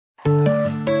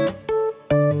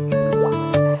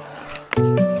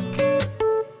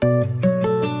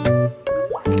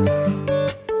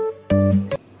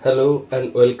Hello and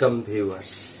welcome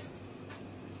viewers.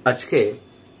 আজকে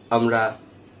আমরা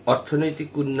অর্থনৈতিক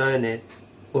উন্নয়নের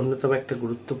অন্যতম একটা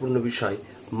গুরুত্বপূর্ণ বিষয়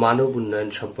মানব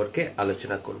উন্নয়ন সম্পর্কে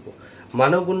আলোচনা করব।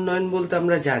 মানব উন্নয়ন বলতে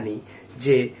আমরা জানি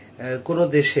যে কোনো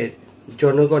দেশের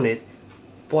জনগণের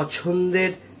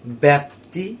পছন্দের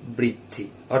ব্যাপ্তি বৃদ্ধি,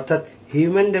 অর্থাৎ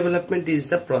human development is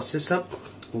the process of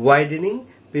widening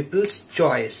people's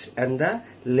choice and the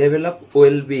level of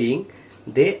ওয়েলবিইং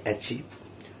they achieve.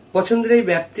 পছন্দের এই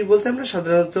ব্যাপ্তি বলতে আমরা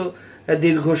সাধারণত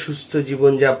দীর্ঘ সুস্থ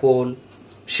জীবনযাপন,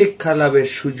 শিক্ষা লাভের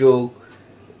সুযোগ,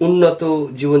 উন্নত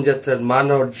জীবনযাত্রার মান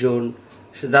অর্জন,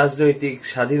 রাজনৈতিক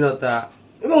স্বাধীনতা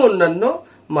এবং অন্যান্য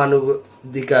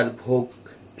মানবাধিকার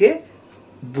ভোগকে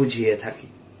বুঝিয়ে থাকি।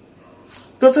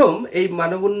 প্রথম এই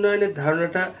মানব উন্নয়নের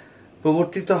ধারণাটা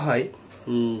প্রবর্তিত হয়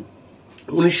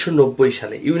 1990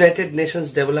 সালে। ইউনাইটেড নেশনস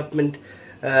ডেভেলপমেন্ট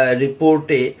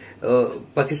রিপোর্টে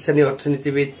পাকিস্তানি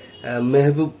অর্থনীতিবিদ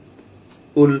মেহবুব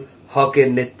উল হকের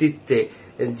নেতৃত্বে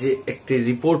যে একটি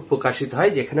রিপোর্ট প্রকাশিত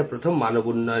হয়, যেখানে প্রথম মানব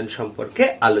উন্নয়ন সম্পর্কে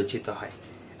আলোচিত হয়।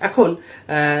 এখন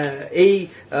এই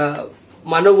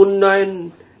মানব উন্নয়ন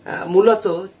মূলত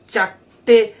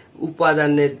চারটে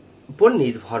উপাদানের উপর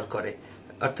নির্ভর করে,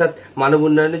 অর্থাৎ মানব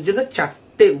উন্নয়নের জন্য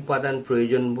চারটে উপাদান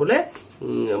প্রয়োজন বলে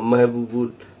মেহবুবুল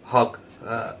হক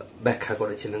ব্যাখ্যা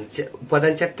করেছিলেন।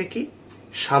 উপাদান চারটে কি?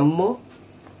 সাম্য,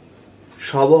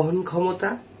 স্ববহন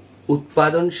ক্ষমতা,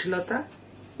 উৎপাদনশীলতা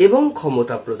এবং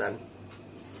ক্ষমতা প্রদান।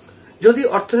 যদি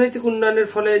অর্থনৈতিক উন্নয়নের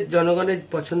ফলে জনগণের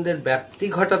পছন্দের ব্যাপ্তি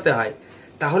ঘটাতে হয়,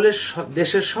 তাহলে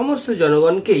দেশের সমস্ত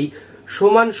জনগণকেই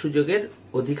সমান সুযোগের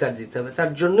অধিকার দিতে হবে।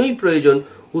 তার জন্যই প্রয়োজন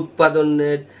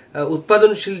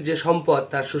উৎপাদনশীল যে সম্পদ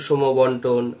তার সুষম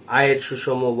বন্টন, আয়ের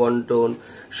সুষম বন্টন,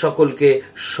 সকলকে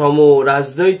সম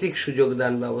রাজনৈতিক সুযোগ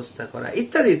দান ব্যবস্থা করা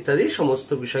ইত্যাদি ইত্যাদি সমস্ত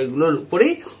বিষয়গুলোর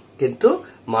উপরেই কিন্তু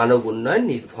মানব উন্নয়ন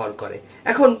নির্ভর করে।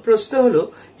 এখন প্রশ্ন হলো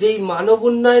যে এই মানব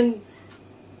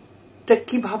উন্নয়নটা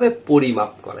কিভাবে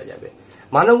পরিমাপ করা যাবে?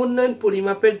 মানব উন্নয়ন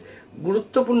পরিমাপের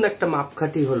গুরুত্বপূর্ণ একটা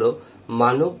মাপকাঠি হলো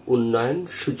মানব উন্নয়ন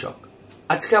সূচক।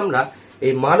 আজকে আমরা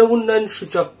এই মানব উন্নয়ন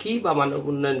সূচক কি বা মানব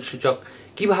উন্নয়ন সূচক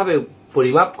কিভাবে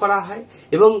পরিমাপ করা হয়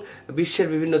এবং বিশ্বের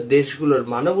বিভিন্ন দেশগুলোর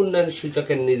মানব উন্নয়ন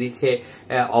সূচকের নিরিখে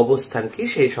অবস্থান কি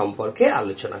সেই সম্পর্কে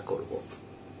আলোচনা করব।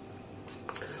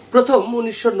 প্রথম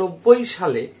 1990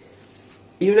 সালে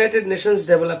ইউনাইটেড নেশনস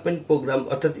ডেভেলপমেন্ট প্রোগ্রাম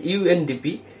অর্থাৎ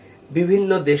ইউএনডিপি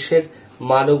বিভিন্ন দেশের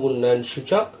মানব উন্নয়ন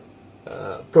সূচক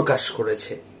প্রকাশ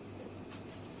করেছে।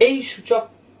 এই সূচক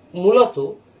মূলত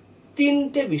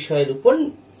তিনটে বিষয়ের উপর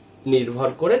নির্ভর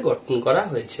করে গঠন করা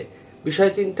হয়েছে।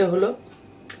 বিষয় তিনটে হলো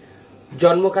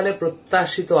জন্মকালে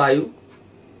প্রত্যাশিত আয়ু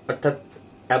অর্থাৎ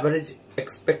average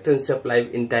expectancy of life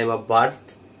in time of birth,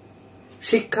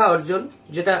 শিক্ষা অর্জন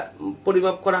যেটা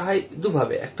পরিমাপ করা হয়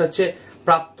দুভাবে, একটা হচ্ছে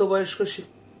প্রাপ্তবয়স্ক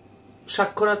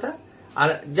সাক্ষরতা আর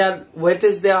যার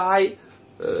ওয়েটেজ দেওয়া হয়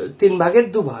 3 ভাগের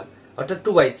 2 ভাগ অর্থাৎ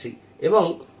 2/3, এবং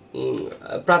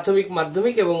প্রাথমিক,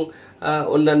 মাধ্যমিক এবং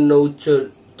অন্যান্য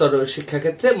উচ্চতর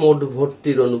শিক্ষাক্ষেত্রে মোট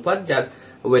ভর্তির অনুপাত যার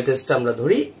ওয়েটেজটা আমরা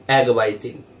ধরি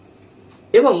 1/3।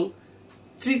 এবং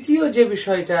তৃতীয় যে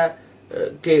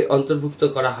বিষয়টাকে অন্তর্ভুক্ত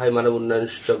করা হয় মানব উন্নয়ন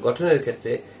সূচক গঠনের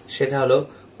ক্ষেত্রে সেটা হলো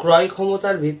ক্রয়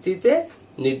ক্ষমতার ভিত্তিতে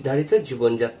নির্ধারিত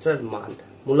জীবনযাত্রার মান,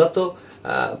 মূলত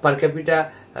পার ক্যাপিটা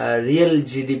রিয়েল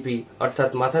জিডিপি অর্থাৎ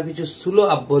মাথাপিছু স্থূল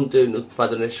আভ্যন্তরীণ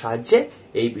উৎপাদনের সাহায্যে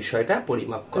এই বিষয়টা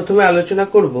পরিমাপ করা। প্রথমে আলোচনা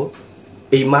করব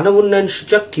এই মানব উন্নয়ন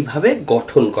সূচক কিভাবে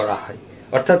গঠন করা হয়,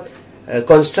 অর্থাৎ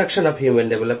construction of human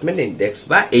development index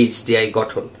বা HDI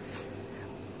গঠন।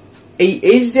 এই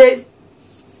HDI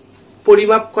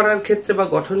পরিমাপ করার ক্ষেত্রে বা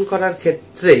গঠন করার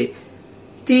ক্ষেত্রে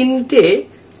তিনটে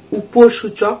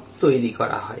উপসূচক তৈরি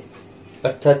করা হয়,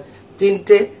 অর্থাৎ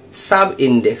তিনটে সাব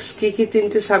ইন্ডেক্স। কি কি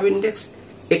তিনটে সাব ইন্ডেক্স?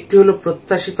 একটি হলো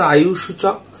প্রত্যাশিত আয়ু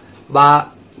সূচক বা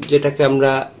যেটাকে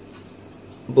আমরা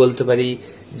বলতে পারি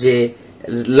যে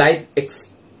লাইফ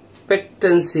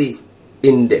এক্সপেক্টেন্সি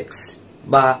ইন্ডেক্স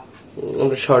বা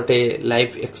আমরা শর্টে লাইফ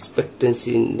এক্সপেক্টেন্সি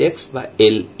ইন্ডেক্স বা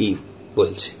LE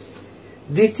বলছি।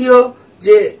 দ্বিতীয়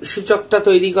যে সূচকটা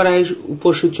তৈরি করা হয়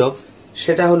উপসূচক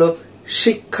সেটা হলো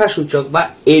শিক্ষা সূচক বা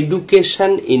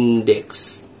এডুকেশন ইন্ডেক্স।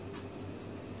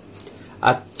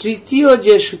 আর তৃতীয়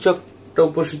যে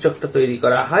উপসূচকটা তৈরি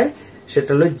করা হয় সেটা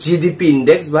হলো জিডিপি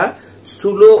ইন্ডেক্স বা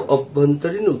স্থূল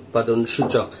অভ্যন্তরীণ উৎপাদন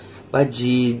সূচক বা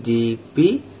জিডিপি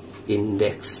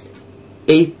ইন্ডেক্স।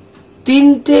 এই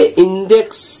তিনটে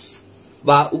ইন্ডেক্স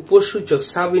বা উপসূচক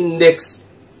সাব ইন্ডেক্স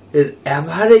এর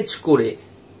অ্যাভারেজ করে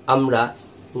আমরা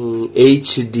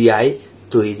HDI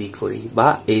তৈরি করি বা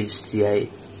HDI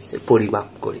পরিমাপ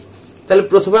করি। তাহলে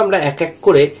প্রথমে আমরা এক এক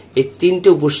করে এই তিনটে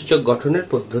উপসূচক গঠনের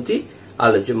পদ্ধতি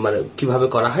আলোচনা কিভাবে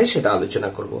করা হয় সেটা আলোচনা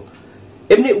করব।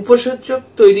 এমনি উপসূচক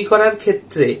তৈরি করার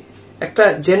ক্ষেত্রে একটা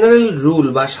জেনারেল রুল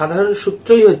বা সাধারণ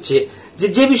সূত্রই হচ্ছে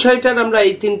যে বিষয়টার আমরা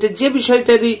এই তিনটে যে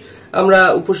বিষয়টারই আমরা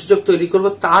উপসূচক তৈরি করব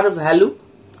তার ভ্যালু,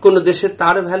 কোন দেশের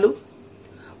তার ভ্যালু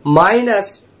মাইনাস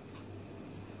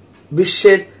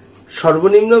বিশ্বের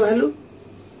সর্বনিম্ন ভ্যালু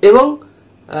এবং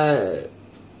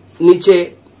নিচে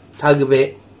থাকবে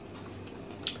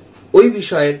ওই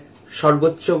বিষয়ের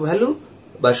সর্বোচ্চ ভ্যালু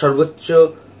বা সর্বোচ্চ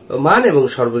মান এবং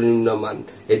সর্বনিম্ন মান,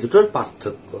 এই দুটোর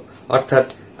পার্থক্য। অর্থাৎ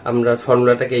আমরা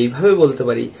ফর্মুলাটাকে এইভাবে বলতে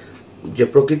পারি যে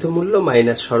প্রকৃত মূল্য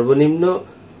মাইনাস সর্বনিম্ন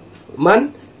মান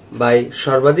বাই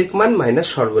সর্বাধিক মান মাইনাস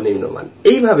সর্বনিম্ন মান।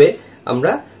 এইভাবে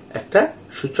আমরা একটা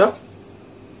সূচক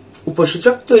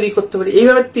উপসূচক তৈরি করতে পারি।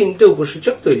 এইভাবে তিনটে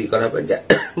উপসূচক তৈরি করা হবে।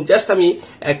 জাস্ট আমি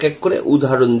এক এক করে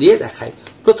উদাহরণ দিয়ে দেখাই।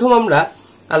 প্রথম আমরা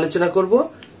আলোচনা করব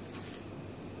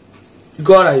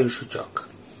গড় আয়ু সূচক।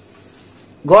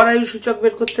 গড় আয়ু সূচক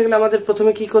বের করতে গেলে আমাদের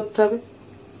প্রথমে কি করতে হবে?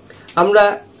 আমরা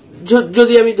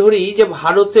যদি আমি ধরি যে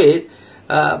ভারতের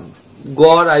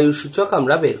গড় আয়ু সূচক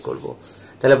আমরা বের করব,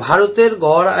 তাহলে ভারতের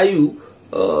গড় আয়ু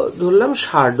ধরলাম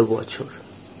 60 বছর,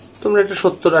 তোমরা এটা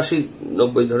 70, 80,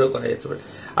 90 ধরে করা যেতে পারে।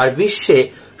 আর বিশ্বে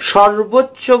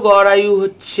সর্বোচ্চ গড় আয়ু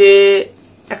হচ্ছে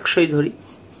 100 ধরি,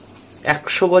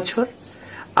 100 বছর।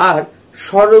 আর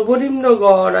সর্বনিম্ন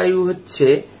গড় আয়ু হচ্ছে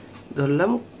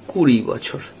ধরলাম 20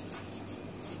 বছর।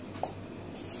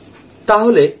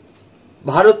 তাহলে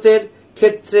ভারতের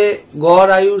ক্ষেত্রে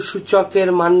গড় আয়ু সূচকের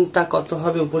মানটা কত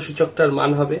হবে? উপসূচকটার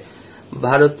মান হবে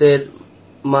ভারতের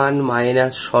মান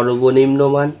মাইনাস সর্বনিম্ন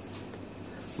মান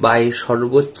বাই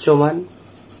সর্বোচ্চ মান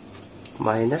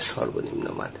মাইনাস সর্বনিম্ন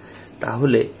মান।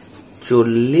 তাহলে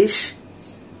 40,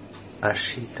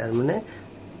 80, তার মানে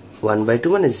 1/2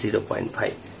 মানে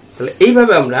 0.5। তাহলে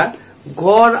এইভাবে আমরা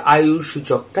গড় আয়ু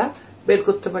সূচকটা বের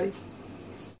করতে পারি।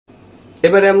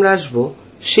 এবারে আমরা আসবো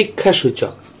শিক্ষা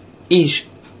সূচক। ই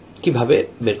কিভাবে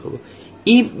বের করব?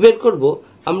 ই বের করব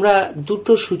আমরা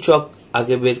দুটো সূচক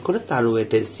আগে বের করে তার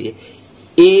ওয়েটেজ দিয়ে।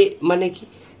 এ মানে কি?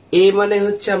 এ মানে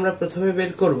হচ্ছে আমরা প্রথমে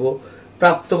বের করব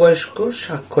প্রাপ্তবয়স্ক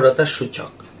সাক্ষরতার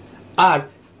সূচক। আর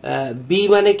বি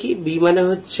মানে কি? বি মানে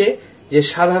হচ্ছে যে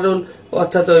সাধারণ,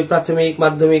 অর্থাৎ ওই প্রাথমিক,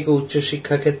 মাধ্যমিক ও উচ্চ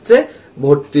শিক্ষা ক্ষেত্রে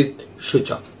ভর্তির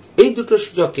সূচক। এই দুটো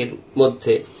সূচকের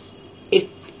মধ্যে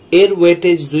এর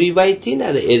ওয়েটেজ 2/3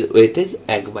 আর এর ওয়েটেজ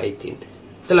 1/3।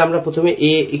 তাহলে আমরা প্রথমে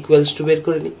এ ইকুয়ালস টু বের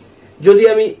করে নিই। যদি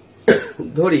আমি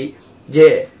ধরি যে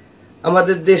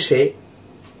আমাদের দেশে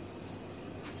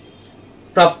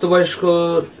প্রাপ্তবয়স্ক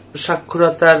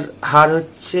সাক্ষরতার হার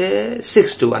হচ্ছে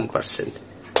 61%,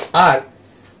 আর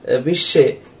বিশ্বে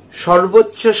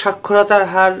সর্বোচ্চ সাক্ষরতার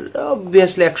হার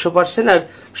অবভিয়াসলি 100% আর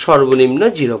সর্বনিম্ন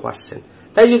 0%।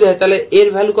 তাই যদি হয় তাহলে এর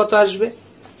ভ্যালু কত আসবে?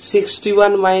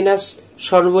 61 মাইনাস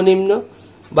সর্বনিম্ন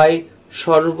বাই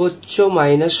সর্বোচ্চ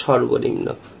মাইনাস সর্বনিম্ন,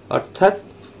 অর্থাৎ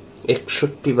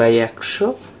 61/100,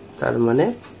 তার মানে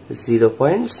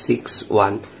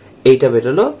 0.61। এইটা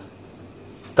বেরোলো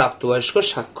প্রাপ্তবয়স্ক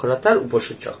সাক্ষরতার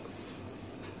উপসূচক।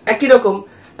 একই রকম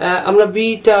আমরা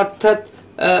বিটা অর্থাৎ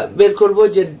বের করব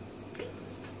যে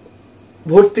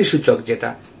ভর্তি সূচক, যেটা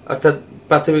অর্থাৎ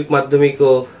প্রাথমিক, মাধ্যমিক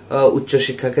ও উচ্চ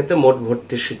শিক্ষা ক্ষেত্রে মোট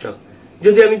ভর্তির সূচক।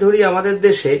 যদি আমি ধরি আমাদের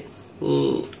দেশে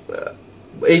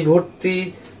এই ভর্তির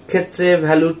ক্ষেত্রে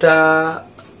ভ্যালুটা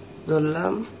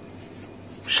ধরলাম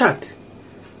 60,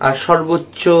 আর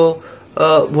সর্বোচ্চ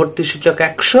ভর্তি সূচক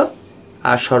 100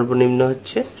 আর সর্বনিম্ন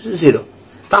হচ্ছে 0।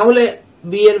 তাহলে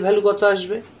বি এর ভ্যালু কত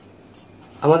আসবে?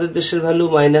 আমাদের দেশের ভ্যালু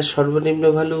মাইনাস সর্বনিম্ন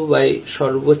ভ্যালু বাই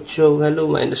সর্বোচ্চ ভ্যালু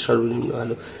মাইনাস সর্বনিম্ন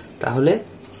ভ্যালু। তাহলে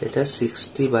এটা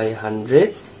 60/100,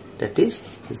 দ্যাট ইজ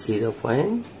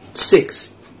 0.6।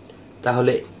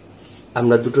 তাহলে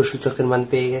আমরা দুটো সূচকের মান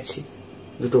পেয়ে গেছি,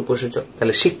 দুটো উপসূচক।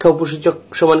 তাহলে শিক্ষা উপসূচক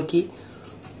সমান কি?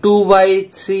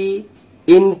 2/3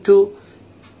 ইন্টু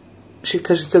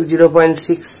শিক্ষা সূচক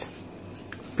 0.6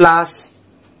 প্লাস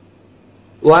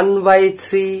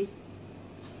 1/3,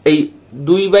 এই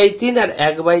 2/3 আর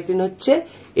 1/3 হচ্ছে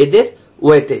এদের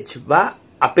ওয়েটেজ বা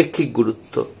আপেক্ষিক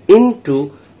গুরুত্ব, ইন্টু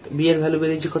বি এর ভ্যালু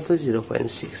বেরিয়েছে কত?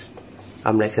 0.6।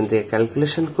 আমরা এখান থেকে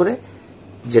ক্যালকুলেশন করে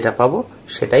যেটা পাবো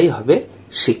সেটাই হবে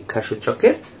শিক্ষা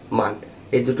সূচকের মান।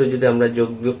 এই দুটো যদি আমরা যোগ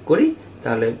বিয়োগ করি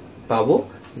তাহলে পাবো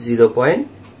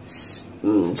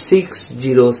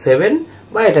 0.607,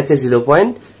 বা এটাকে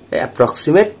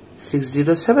অ্যাপ্রক্সিমেট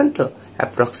 607, তো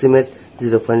অ্যাপ্রক্সিমেট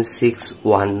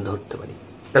 0.61 ধরতে পারি।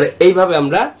 তাহলে এইভাবে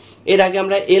আমরা এর আগে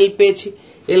আমরা এল পেয়েছি।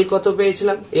 এল কত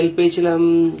পেয়েছিলাম? এল পেয়েছিলাম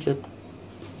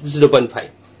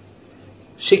 0.5।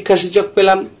 শিক্ষা সূচক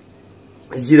পেলাম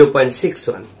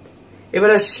 0.61।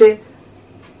 এবার আসছে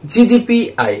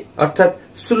জিডিপিআই অর্থাৎ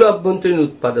স্থূল অভ্যন্তরীণ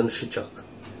উৎপাদন সূচক।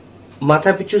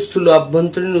 মাথাপিছু স্থূল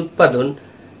অভ্যন্তরীণ উৎপাদন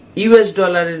ইউএস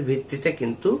ডলারের ভিত্তিতে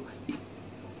কিন্তু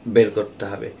বের করতে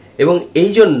হবে। এবং এই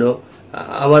জন্য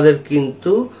আমাদের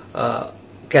কিন্তু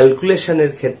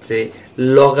ক্যালকুলেশনের ক্ষেত্রে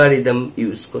লগারিদম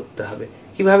ইউজ করতে হবে।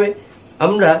 কিভাবে?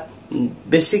 আমরা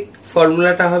বেসিক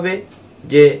ফর্মুলাটা হবে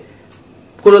যে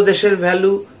কোন দেশের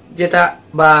ভ্যালু যেটা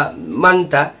বা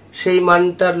মানটা, সেই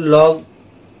মানটার লগ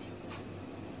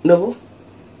নেব,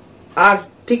 আর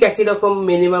ঠিক একই রকম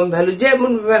মিনিমাম ভ্যালু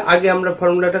যেমন ভাবে আগে আমরা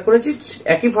ফর্মুলাটা করেছি,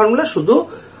 একই ফর্মুলা, শুধু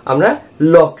আমরা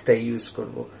লগটা ইউজ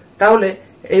করব। তাহলে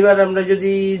এবার আমরা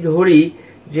যদি ধরি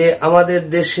যে আমাদের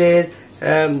দেশের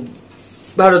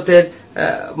ভারতের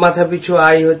মাথাপিছু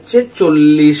আয় হচ্ছে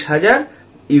 40,000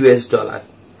 ইউএস ডলার,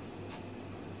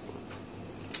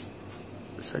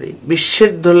 সরি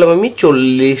বিশ্বের ধরলাম আমি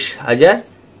 40,000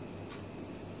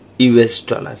 ইউএস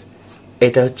ডলার।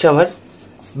 এটা হচ্ছে আমার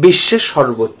বিশ্বের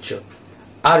সর্বোচ্চ,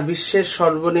 আর বিশ্বের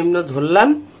সর্বনিম্ন ধরলাম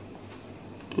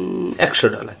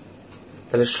 $100।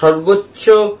 তাহলে সর্বোচ্চ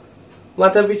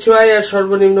মাথাপিছু আয় আর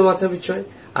সর্বনিম্ন মাথাপিছু আয়।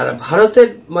 আর ভারতের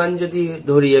মান যদি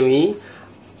ধরি, আমি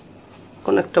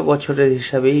কোন একটা বছরের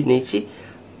হিসাবেই নিয়েছি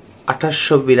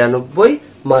 2892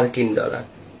 মার্কিন ডলার।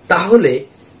 তাহলে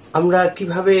আমরা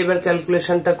কিভাবে এবার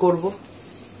ক্যালকুলেশনটা করব?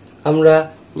 আমরা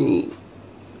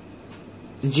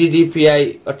জিডিপিআই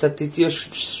অর্থাৎ তৃতীয়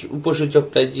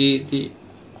উপসূচকটা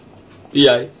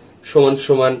জিডিপিআই সমান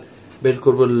সমান বের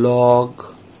করব লগ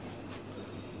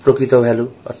প্রকৃত ভ্যালু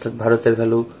অর্থাৎ ভারতের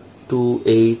ভ্যালু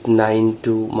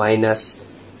 2892 মাইনাস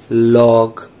লগ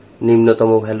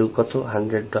নিম্নতম ভ্যালু কত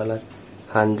 $100,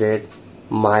 100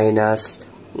 minus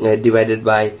divided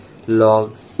by log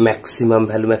maximum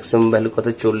value কত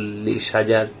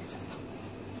 40,000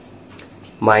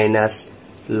 মাইনাস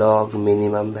লগ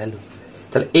মিনিমাম ভ্যালু।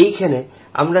 তাহলে এইখানে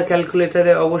আমরা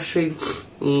ক্যালকুলেটরে অবশ্যই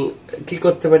কি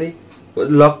করতে পারি,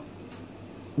 লগ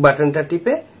বাটনটা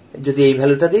টিপে যদি এই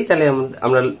ভ্যালুটা দিই তাহলে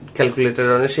আমরা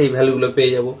ক্যালকুলেটরে সেই ভ্যালুগুলো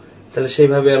পেয়ে যাব। তাহলে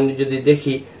সেইভাবে আমি যদি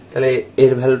দেখি তাহলে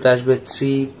এর ভ্যালুটা আসবে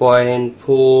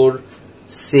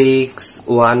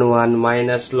 3.4611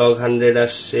 মাইনাস লগ 100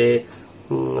 আসছে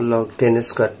লগ 10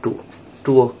 স্কয়ার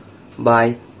 2 বাই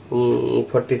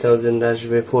 40,000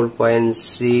 আসবে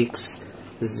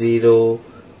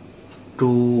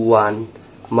 4.6021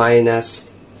 মাইনাস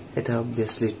এটা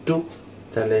অবভিয়াসলি 2।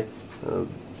 তাহলে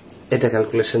এটা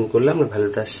ক্যালকুলেশন করলে আমরা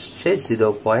ভ্যালুটা আসছে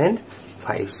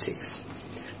 0.56।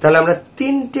 তাহলে আমরা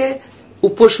তিনটে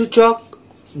উপসূচক,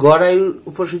 গড় আয়ুর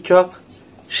উপসূচক,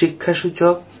 শিক্ষা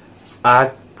সূচক আর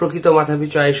প্রকৃত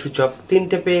মাথাপিছু আয় সূচক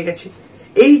তিনটে পেয়ে গেছি।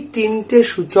 এই তিনটে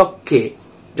সূচককে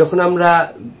যখন আমরা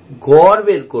গড়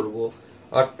বের করব,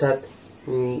 অর্থাৎ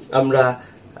আমরা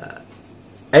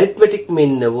অ্যারিথমেটিক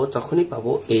মিন নেব, তখনই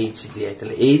পাবো HDI।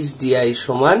 তাহলে HDI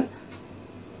সমান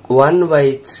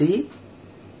 1/3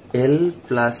 L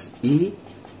plus E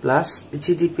plus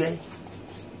GDPI।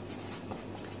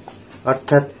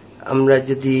 অর্থাৎ আমরা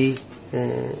যদি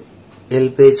L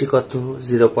পেয়েছি কত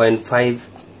 0.5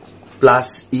 প্লাস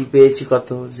E পেয়েছি কত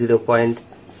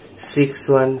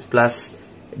 0.61 প্লাস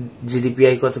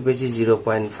GDPI কত পেয়েছি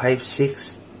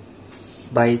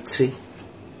 0.56/3।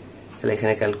 তাহলে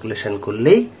এখানে ক্যালকুলেশন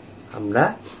করলেই আমরা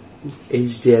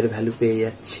HDI এর ভ্যালু পেয়ে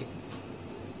যাচ্ছি,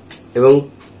 এবং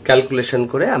ক্যালকুলেশন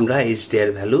করে আমরা HDI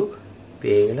এর ভ্যালু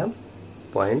পেয়ে গেলাম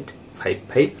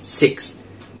 0.556।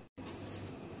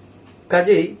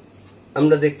 কাজেই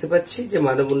আমরা দেখতে পাচ্ছি যে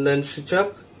মানব উন্নয়ন সূচক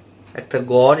একটা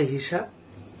গড় হিসাব,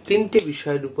 তিনটে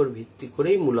বিষয়ের উপর ভিত্তি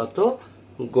করেই মূলত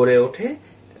গড়ে ওঠে।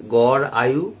 গড়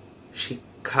আয়ু,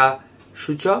 শিক্ষা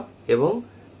সূচক এবং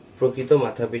প্রকৃত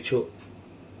মাথাপিছু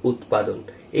উৎপাদন,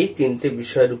 এই তিনটে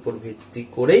বিষয়ের উপর ভিত্তি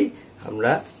করেই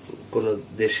আমরা কোন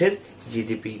দেশের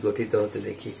জিডিপি গঠিত হতে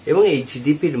দেখি। এবং এই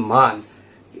জিডিপির মান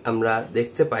আমরা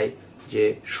দেখতে পাই যে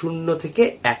 0 থেকে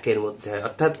 1 এর মধ্যে হয়,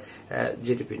 অর্থাৎ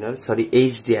জিডিপি নয়, সরি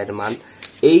HDI এর মান,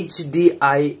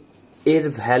 HDI এর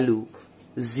ভ্যালু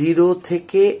 0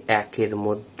 থেকে 1 এর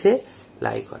মধ্যে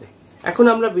লাই করে। এখন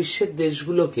আমরা বিশ্বের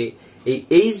দেশগুলোকে এই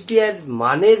HDI এর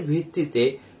মানের ভিত্তিতে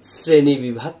শ্রেণী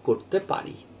বিভাগ করতে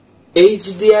পারি।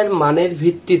 HDI এর মানের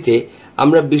ভিত্তিতে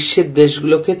আমরা বিশ্বের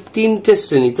দেশগুলোকে তিনটে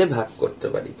শ্রেণীতে ভাগ করতে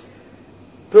পারি।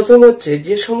 প্রথম হচ্ছে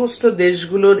যে সমস্ত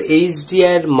দেশগুলোর HDI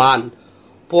এর মান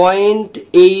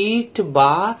 0.8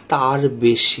 বা তার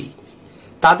বেশি,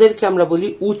 তাদেরকে আমরা বলি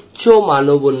উচ্চ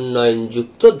মানব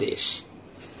উন্নয়নযুক্ত দেশ।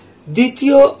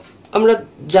 দ্বিতীয়, আমরা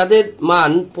যাদের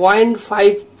মান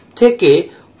 0.5 থেকে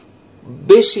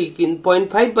বেশি,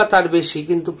 0.5 বা তার বেশি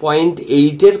কিন্তু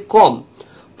 0.8 এর কম,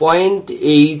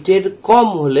 0.8 এর কম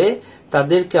হলে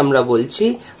তাদেরকে আমরা বলছি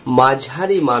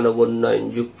মাঝারি মানব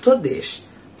উন্নয়নযুক্ত দেশ।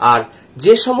 আর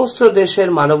যে সমস্ত দেশের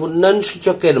মানব উন্নয়ন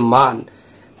সূচকের মান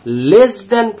লেস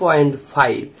দ্যান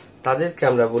 0.5 তাদেরকে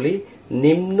আমরা বলি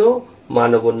নিম্ন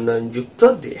মানব উন্নয়নযুক্ত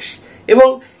দেশ। এবং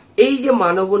এই যে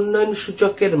মানব উন্নয়ন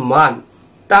সূচকের মান,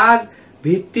 তার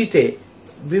ভিত্তিতে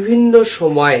বিভিন্ন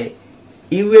সময়ে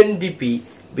ইউএনডিপি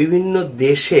বিভিন্ন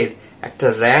দেশের একটা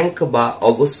র্যাঙ্ক বা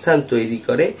অবস্থান তৈরি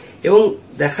করে এবং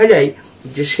দেখা যায়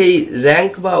যে সেই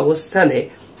র্যাঙ্ক বা অবস্থানে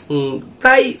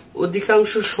প্রায়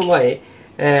অধিকাংশ সময়ে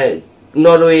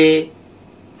নরওয়ে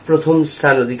প্রথম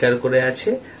স্থান অধিকার করে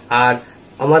আছে। আর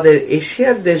আমাদের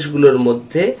এশিয়ার দেশগুলোর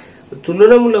মধ্যে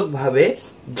তুলনামূলকভাবে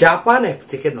জাপান 1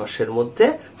 থেকে 10-এর মধ্যে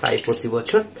প্রায় প্রতি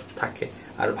বছর থাকে।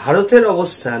 আর ভারতের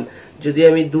অবস্থান যদি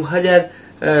আমি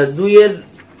 2002-এর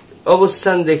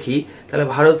অবস্থান দেখি, তাহলে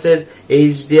ভারতের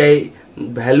HDI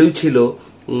ভ্যালু ছিল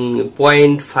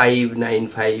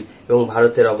 0.595 এবং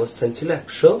ভারতের অবস্থান ছিল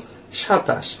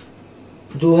 127।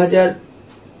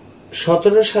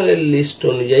 2017 সালের লিস্ট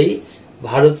অনুযায়ী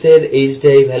ভারতের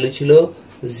HDI ভ্যালু ছিল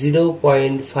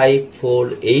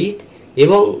 0.548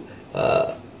 এবং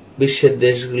বিশ্বের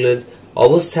দেশগুলোর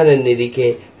অবস্থানের নিরিখে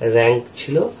র্যাঙ্ক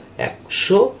ছিল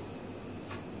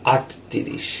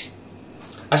 138।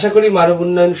 আশা করি মানব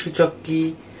উন্নয়ন সূচক কি,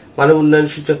 মানব উন্নয়ন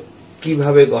সূচক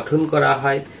কিভাবে গঠন করা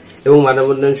হয় এবং মানব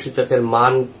উন্নয়ন সূচকের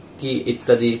মান কি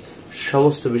ইত্যাদি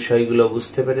সমস্ত বিষয়গুলো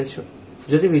বুঝতে পেরেছ।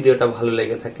 যদি ভিডিওটা ভালো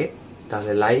লেগে থাকে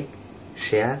তাহলে লাইক,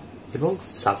 শেয়ার এবং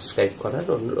সাবস্ক্রাইব করার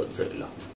অনুরোধ রইল।